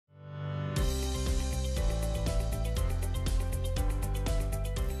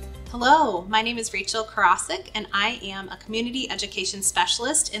Hello, my name is Rachel Karasik and I am a Community Education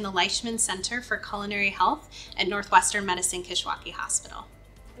Specialist in the Leishman Center for Culinary Health at Northwestern Medicine Kishwaukee Hospital.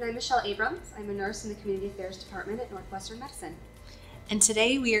 And I'm Michelle Abrams. I'm a nurse in the Community Affairs Department at Northwestern Medicine. And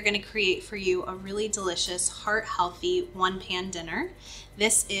today we are going to create for you a really delicious, heart-healthy one-pan dinner.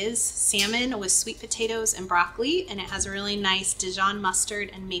 This is salmon with sweet potatoes and broccoli, and it has a really nice Dijon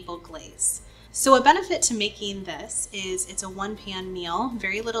mustard and maple glaze. So a benefit to making this is it's a one-pan meal,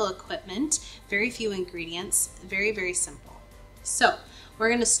 very little equipment, very few ingredients, very, very simple. So we're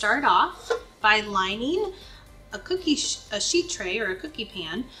going to start off by lining a sheet tray or a cookie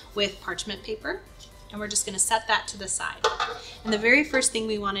pan with parchment paper, and we're just going to set that to the side. And the very first thing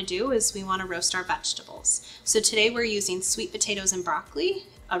we want to do is we want to roast our vegetables. So today we're using sweet potatoes and broccoli.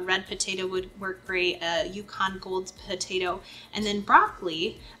 A red potato would work great, a Yukon Gold potato, and then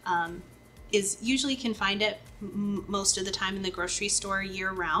broccoli is usually can find it most of the time in the grocery store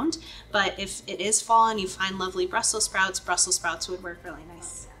year round, but if it is fall and you find lovely Brussels sprouts would work really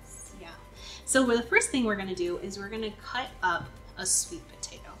nice. Yes. Yeah. So the first thing we're going to do is we're going to cut up a sweet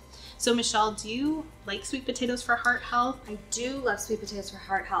potato. So Michelle, do you like sweet potatoes for heart health? I do love sweet potatoes for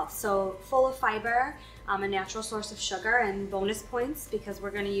heart health. So full of fiber, a natural source of sugar, and bonus points because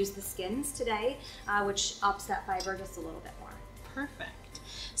we're going to use the skins today, which ups that fiber just a little bit more. Perfect.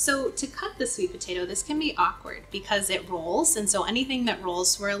 So to cut the sweet potato, this can be awkward because it rolls, and so anything that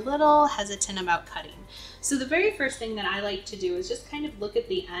rolls, we're a little hesitant about cutting. So the very first thing that I like to do is just kind of look at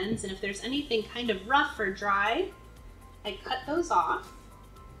the ends, and if there's anything kind of rough or dry, I cut those off.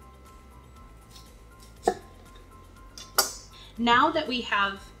 Now that we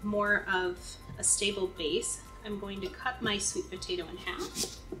have more of a stable base, I'm going to cut my sweet potato in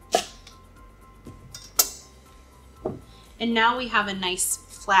half. And now we have a nice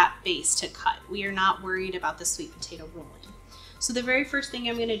flat base to cut. We are not worried about the sweet potato rolling. So the very first thing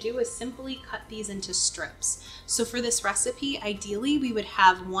I'm going to do is simply cut these into strips. So for this recipe, ideally we would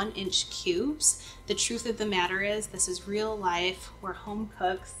have 1-inch cubes. The truth of the matter is this is real life. We're home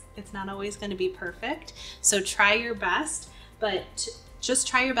cooks. It's not always going to be perfect. So try your best, but just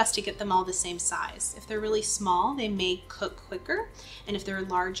try your best to get them all the same size. If they're really small, they may cook quicker. And if they're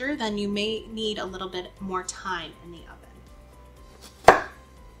larger, then you may need a little bit more time in the oven.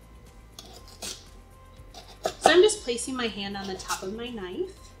 So I'm just placing my hand on the top of my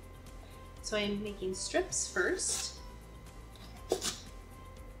knife. So I'm making strips first.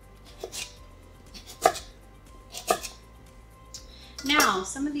 Now,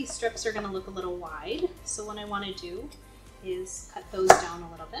 some of these strips are going to look a little wide. So what I want to do is cut those down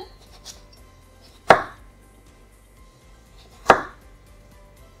a little bit.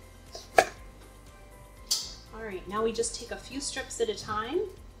 All right, now we just take a few strips at a time,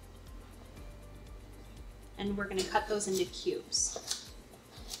 and we're going to cut those into cubes.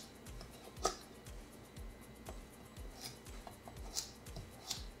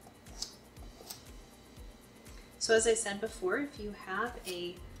 So as I said before, if you have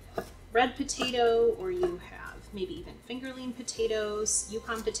a red potato or you have maybe even fingerling potatoes,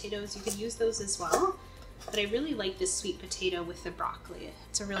 Yukon potatoes, you could use those as well. But I really like this sweet potato with the broccoli.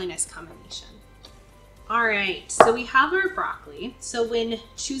 It's a really nice combination. All right, so we have our broccoli. So when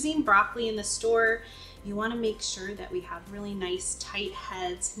choosing broccoli in the store, you want to make sure that we have really nice tight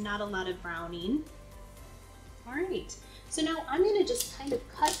heads, not a lot of browning. All right, so now I'm going to just kind of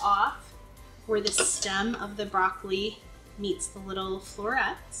cut off where the stem of the broccoli meets the little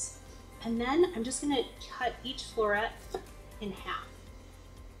florets. And then I'm just going to cut each floret in half.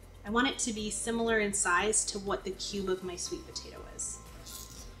 I want it to be similar in size to what the cube of my sweet potato is.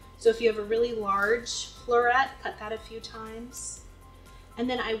 So if you have a really large floret, cut that a few times. And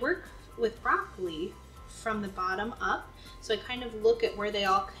then I work with broccoli from the bottom up. So I kind of look at where they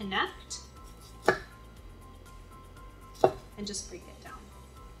all connect and just break it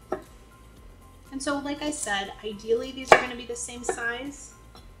down. And so like I said, ideally these are going to be the same size.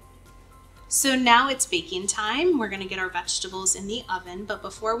 So now it's baking time. We're going to get our vegetables in the oven, but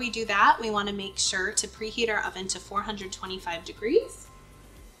before we do that, we want to make sure to preheat our oven to 425 degrees.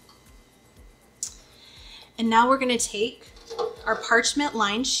 And now we're going to take our parchment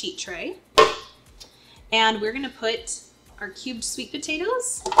lined sheet tray, and we're going to put our cubed sweet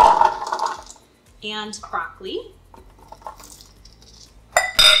potatoes and broccoli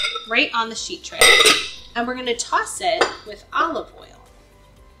right on the sheet tray. And we're going to toss it with olive oil.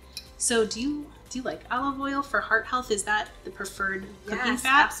 So do you like olive oil for heart health? Is that the preferred cooking fat? Yes,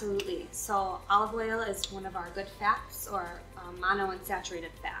 absolutely. So olive oil is one of our good fats, or monounsaturated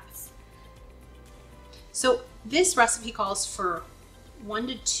fats. So this recipe calls for 1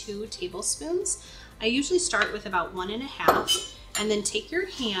 to 2 tablespoons. I usually start with about 1.5, And then take your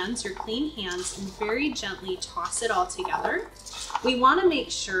hands, your clean hands, and very gently toss it all together. We want to make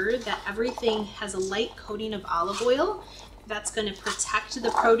sure that everything has a light coating of olive oil. That's going to protect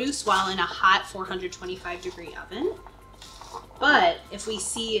the produce while in a hot 425-degree oven. But if we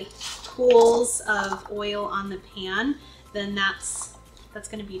see pools of oil on the pan, then that's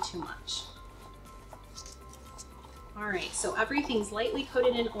going to be too much. All right, so everything's lightly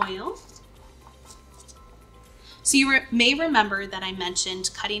coated in oil. So you may remember that I mentioned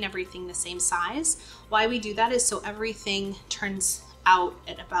cutting everything the same size. Why we do that is so everything turns out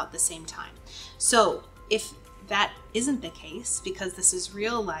at about the same time. So if that isn't the case, because this is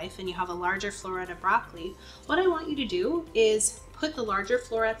real life and you have a larger florette of broccoli, what I want you to do is put the larger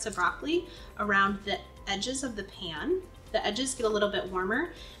florets of broccoli around the edges of the pan. The edges get a little bit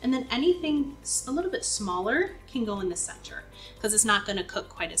warmer, and then anything a little bit smaller can go in the center because it's not going to cook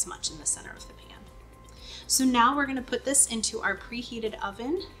quite as much in the center of the pan. So now we're going to put this into our preheated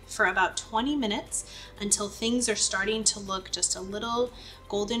oven for about 20 minutes until things are starting to look just a little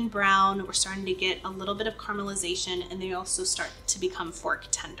golden brown. We're starting to get a little bit of caramelization, and they also start to become fork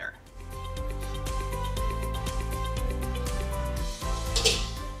tender.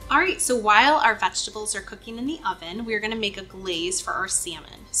 All right, so while our vegetables are cooking in the oven, we're going to make a glaze for our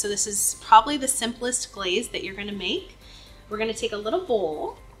salmon. So this is probably the simplest glaze that you're going to make. We're going to take a little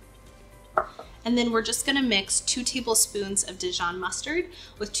bowl, and then we're just going to mix 2 tablespoons of Dijon mustard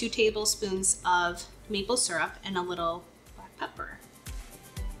with 2 tablespoons of maple syrup and a little black pepper.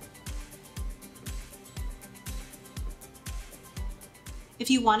 If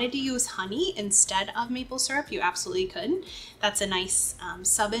you wanted to use honey instead of maple syrup, you absolutely could. That's a nice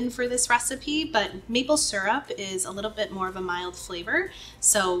sub-in for this recipe, but maple syrup is a little bit more of a mild flavor.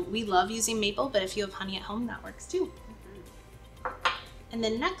 So we love using maple, but if you have honey at home, that works too. And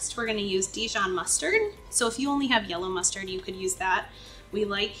then next we're gonna use Dijon mustard. So if you only have yellow mustard, you could use that. We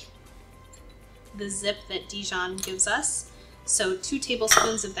like the zip that Dijon gives us. So 2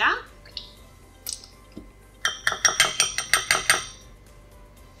 tablespoons of that.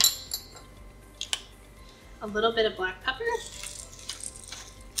 A little bit of black pepper.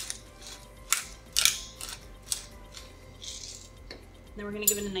 Then we're gonna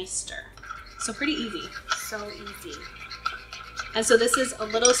give it a nice stir. So pretty easy. So easy. And so this is a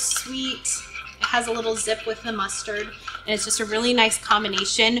little sweet. It has a little zip with the mustard, and it's just a really nice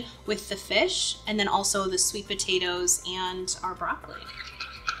combination with the fish and then also the sweet potatoes and our broccoli.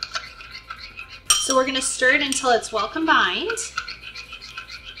 So we're gonna stir it until it's well combined.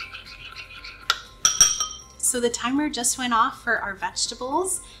 So the timer just went off for our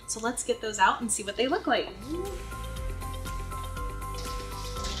vegetables. So let's get those out and see what they look like.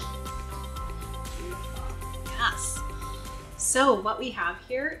 Yes. So what we have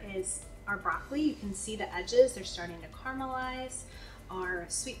here is our broccoli. You can see the edges, they're starting to caramelize. Our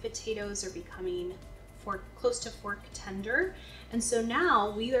sweet potatoes are becoming close to fork tender. And so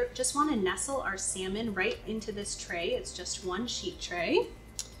now we just want to nestle our salmon right into this tray. It's just 1 sheet tray.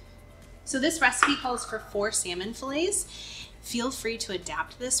 So this recipe calls for 4 salmon fillets. Feel free to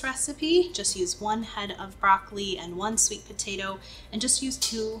adapt this recipe. Just use 1 head of broccoli and 1 sweet potato, and just use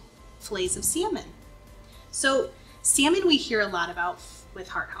 2 fillets of salmon. So salmon we hear a lot about with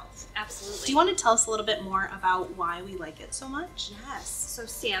heart health. Absolutely. Do you want to tell us a little bit more about why we like it so much? Yes. So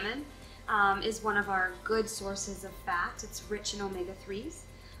salmon is one of our good sources of fat. It's rich in omega-3s.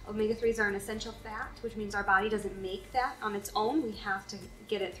 Omega-3s are an essential fat, which means our body doesn't make that on its own. We have to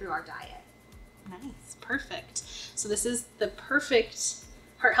get it through our diet. Nice, perfect. So this is the perfect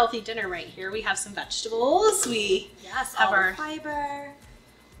heart-healthy dinner right here. We have some vegetables. We have our fiber.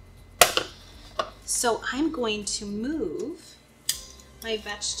 So I'm going to move my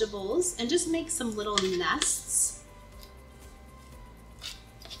vegetables and just make some little nests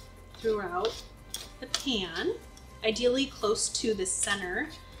throughout the pan, ideally close to the center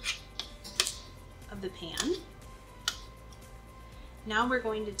of the pan. Now we're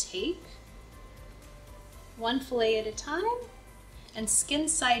going to take 1 fillet at a time, and skin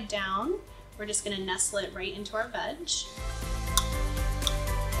side down, we're just going to nestle it right into our veg.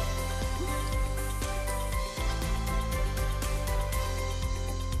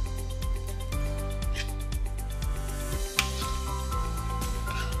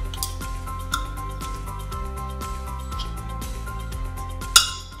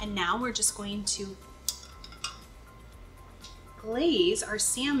 And now we're just going to glaze our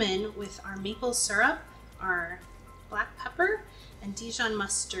salmon with our maple syrup, our black pepper, and Dijon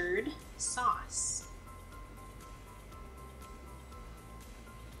mustard sauce.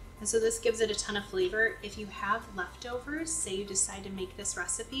 And so this gives it a ton of flavor. If you have leftovers, say you decide to make this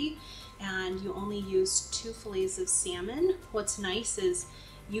recipe and you only use 2 fillets of salmon, what's nice is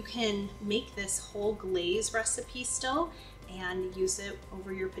you can make this whole glaze recipe still and use it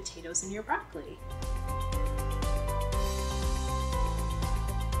over your potatoes and your broccoli.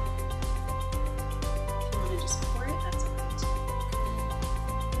 If you want to just pour it, that's all right.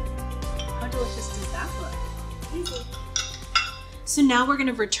 How delicious does that look? Easy. So now we're going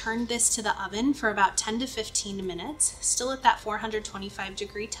to return this to the oven for about 10 to 15 minutes, still at that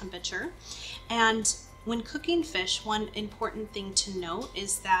 425-degree temperature. And when cooking fish, one important thing to note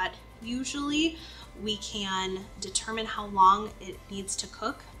is that usually we can determine how long it needs to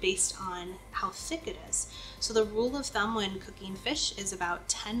cook based on how thick it is. So the rule of thumb when cooking fish is about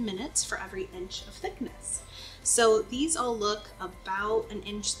 10 minutes for every inch of thickness. So these all look about an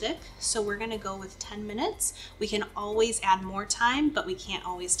inch thick, so we're gonna go with 10 minutes. We can always add more time, but we can't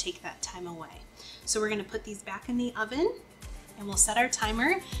always take that time away. So we're gonna put these back in the oven and we'll set our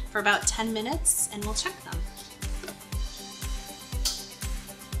timer for about 10 minutes and we'll check them.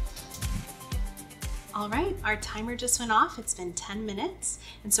 All right, our timer just went off. It's been 10 minutes.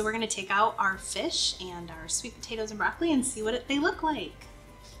 And so we're gonna take out our fish and our sweet potatoes and broccoli and see what they look like.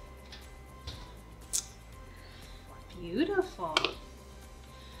 Beautiful.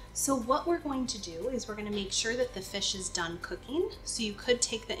 So what we're going to do is we're going to make sure that the fish is done cooking. So you could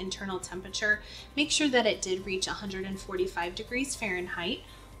take the internal temperature, make sure that it did reach 145 degrees Fahrenheit,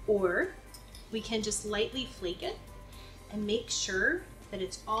 or we can just lightly flake it and make sure that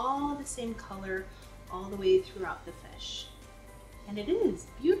it's all the same color all the way throughout the fish. And it is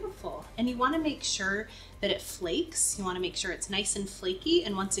beautiful. And you want to make sure that it flakes. You want to make sure it's nice and flaky.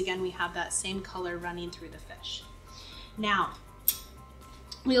 And once again, we have that same color running through the fish. Now,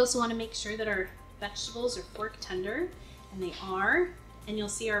 we also want to make sure that our vegetables are fork tender, and they are. And you'll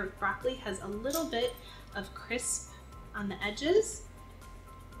see our broccoli has a little bit of crisp on the edges.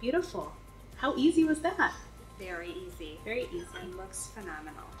 Beautiful. How easy was that? Very easy. Very easy. It looks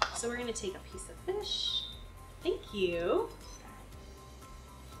phenomenal. So we're going to take a piece of fish. Thank you.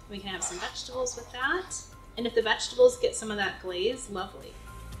 We can have some vegetables with that. And if the vegetables get some of that glaze, lovely.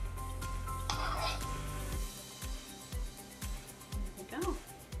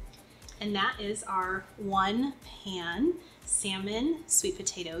 And that is our 1-pan salmon, sweet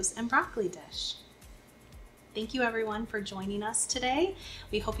potatoes, and broccoli dish. Thank you everyone for joining us today.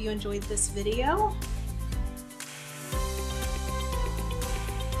 We hope you enjoyed this video.